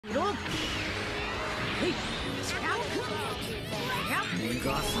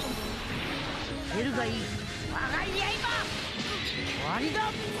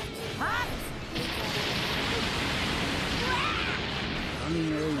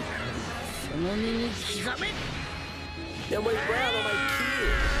That way brown on my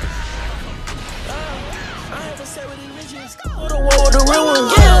kid. I have to say what he riches. The war with the real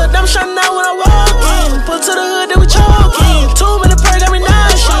ones. Yeah, them shining out when I walk in. Put to the hood, then we choking. 2 minute prayer got me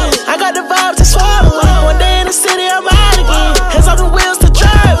nauseous. I got the vibes to swallow. One day in the city, I'm out again. Hands off the wheels to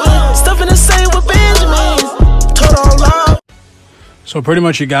drive. Stuff in the same with Benjamins. Total law. So pretty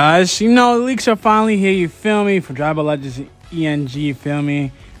much, you guys, you know, the leaks are finally here. You feel me? For Drive by Legends ENG, you feel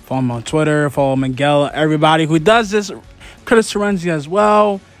me? Follow him on Twitter. Follow Miguel. Everybody who does this. Curtis Terenzi as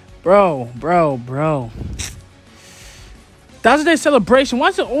well. Bro. 1,000 Day celebration. Why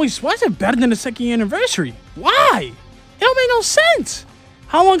is it better than the 2nd anniversary? Why? It don't make no sense.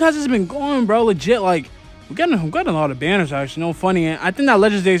 How long has this been going, bro? Legit, like, we're getting a lot of banners, actually. No funny. And I think that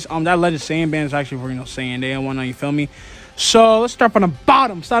Legends Day, that Legends Saiyan banner is actually for, you know, Saiyan Day and whatnot, you feel me? So let's start from the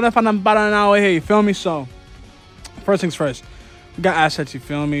bottom. Start off on the bottom now here, you feel me? So first things first. We got assets, you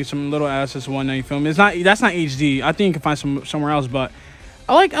feel me? Some little assets and whatnot, you feel me? That's not HD. I think you can find somewhere else, but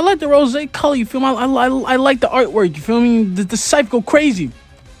I like the rose color, you feel me? I like the artwork, you feel me? The scythe go crazy.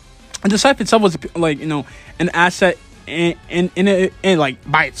 And the scythe itself was like, you know, an asset in like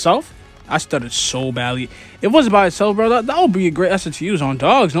by itself. I stuttered so badly. If it wasn't by itself, bro, that would be a great asset to use on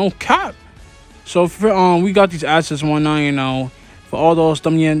dogs, no cap. So for, we got these assets and whatnot, you know, for all those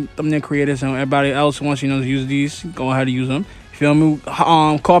thumbnail creators and everybody else who wants, you know, to use these, go ahead and use them. Feel me?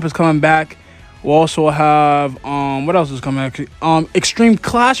 Co-op is coming back. We'll also have what else is coming back? Extreme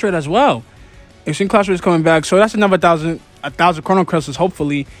Clash Rate as well. Extreme Clash Rate is coming back, so that's another 1,000 Chrono Crystals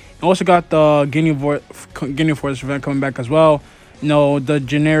hopefully. And also got the Guinea Force event coming back as well. You know, the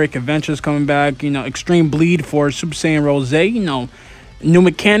generic adventures coming back. You know, Extreme Bleed for Super Saiyan Rose. You know, new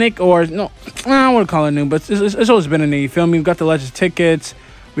mechanic, or no, I don't want to call it new, but it's always been in there. You feel me? We got the Legends tickets.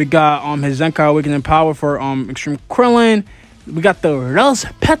 We got his Zenkai Awakening Power for Extreme Krillin. We got the Rose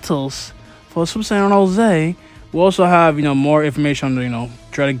Petals for Super Saiyan Rose. We also have, you know, more information on the, you know,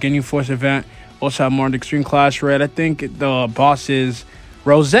 Dreaded Guinea Force event. Also have more on the Extreme Clash Red. I think the boss is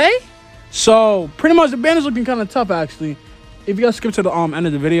Rose. So pretty much the banner's looking kind of tough, actually. If you guys skip to the end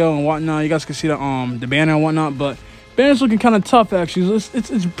of the video and whatnot, you guys can see the banner and whatnot. But banner's looking kind of tough, actually.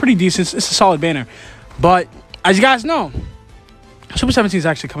 It's pretty decent. It's a solid banner. But as you guys know, Super 17 is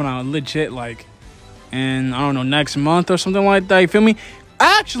actually coming out legit, like, and I don't know, next month or something like that, you feel me?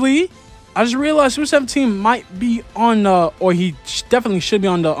 Actually, I just realized Super 17 might be on the, or he definitely should be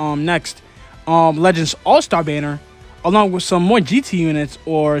on the next Legends All-Star banner, along with some more GT units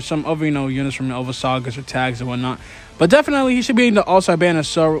or some other, you know, units from the other sagas or tags and whatnot. But definitely he should be in the All-Star banner.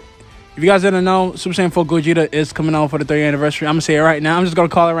 So if you guys didn't know, Super Saiyan 4 Gogeta is coming out for the 30th anniversary. I'm gonna say it right now. I'm just gonna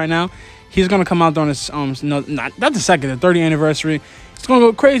call it right now. He's gonna come out during this no, not the second, the 30th anniversary. It's gonna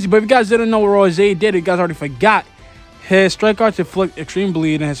go crazy. But if you guys didn't know what Rose did, you guys already forgot. His strike arts inflict extreme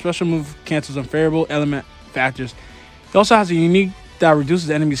bleed, and his special move cancels unfavorable element factors. He also has a unique that reduces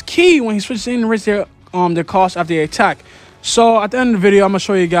the enemy's ki when he switches in and raises their cost after they attack. So at the end of the video, I'm gonna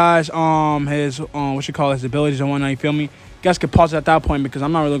show you guys his his abilities and whatnot. You feel me? You guys can pause at that point because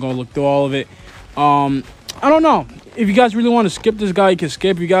I'm not really gonna look through all of it. I don't know. If you guys really want to skip this guy, you can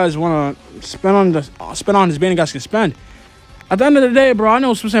skip. If you guys want to spend on his banner, you guys can spend. At the end of the day, bro, I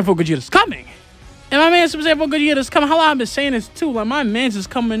know Super Saiyan 4 Gogeta's coming. And my man Super Saiyan 4 Gogeta's coming. How long I've been saying this too? Like, my man's is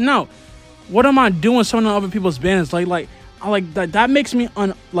coming out. What am I doing some of other people's banners? Like that makes me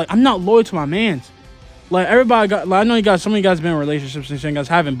I'm not loyal to my man's. Like, everybody got, like, I know you guys, some of you guys been in relationships and some you guys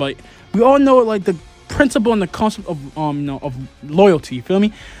haven't, but we all know, like, the principle and the concept of you know, of loyalty. You feel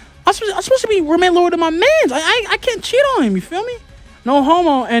me? I'm supposed to remain loyal to my man's. I can't cheat on him. You feel me? No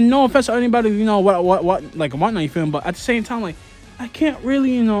homo, and no offense to anybody, you know, whatnot, you feel me? But at the same time, like, I can't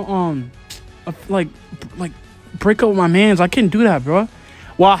really, you know, like break up with my man's. I can't do that, bro.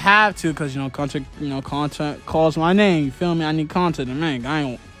 Well, I have to, because, you know, content calls my name. You feel me? I need content, and man, I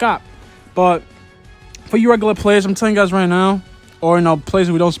ain't got. But for you regular players, I'm telling you guys right now, or, you know,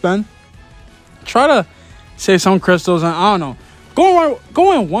 players we don't spend, try to save some crystals, and I don't know.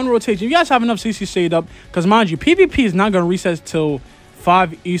 Go in one rotation. You guys have enough CC saved up, because mind you, PvP is not going to reset till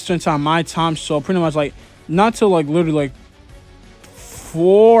 5 Eastern time, my time. So pretty much, like, not till, like, literally, like,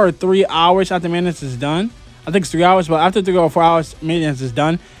 4 or 3 hours after maintenance is done. I think it's 3 hours, but after 3 or 4 hours maintenance is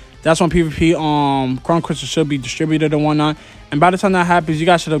done, that's when PvP Chrono Crystals should be distributed and whatnot. And by the time that happens, you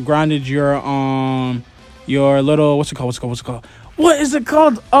guys should have grinded your little, what's it called? What is it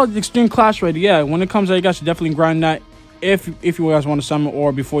called? Oh, the Extreme Clash Rate. Yeah, when it comes out, you guys should definitely grind that if you guys want to summon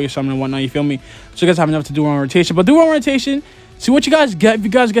or before you summon and whatnot, you feel me? So you guys have enough to do one rotation. But do one rotation, see what you guys get. If you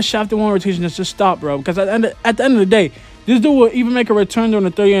guys get shafted one rotation, just stop, bro. Because at the end of the day, this dude will either make a return during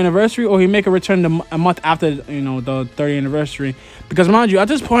the 30th anniversary or he make a return a month after, you know, the 30th anniversary. Because mind you, at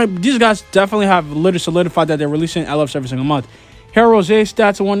this point, these guys definitely have literally solidified that they're releasing LFs every single month. Heroes A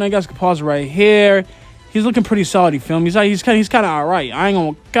stats and whatnot, you guys can pause right here. He's looking pretty solid, you feel me? He's kind of alright. I ain't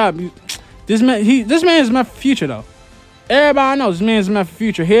gonna God, this man is meant for future though. Everybody knows this man is meant for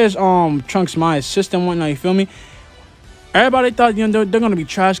future. Here's Trunks, my assistant, whatnot, you feel me? Everybody thought, you know, they're gonna be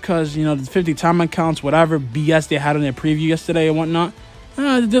trash because, you know, the 50 time accounts, whatever BS they had on their preview yesterday and whatnot.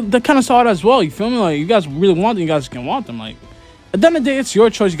 They kind of saw it as well, you feel me? Like, you guys really want them, you guys can want them. Like, at the end of the day, it's your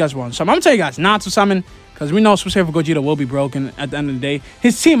choice. You guys want to summon. I'm gonna tell you guys not to summon because we know Super Saiyan 4 Gogeta will be broken at the end of the day.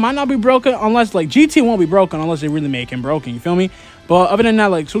 His team might not be broken unless, like, GT won't be broken unless they really make him broken, you feel me? But other than that,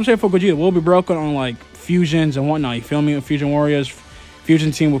 like, Super Saiyan 4 Gogeta will be broken on, like, fusions and whatnot, you feel me? Fusion Warriors,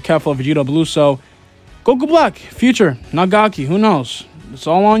 Fusion Team with Kefla, Vegeta Blue, so Goku Black, Future, Nagaki, who knows? It's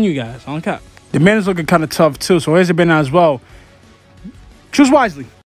all on you guys, on cap. The man is looking kind of tough too, so here's the banner as well. Choose wisely.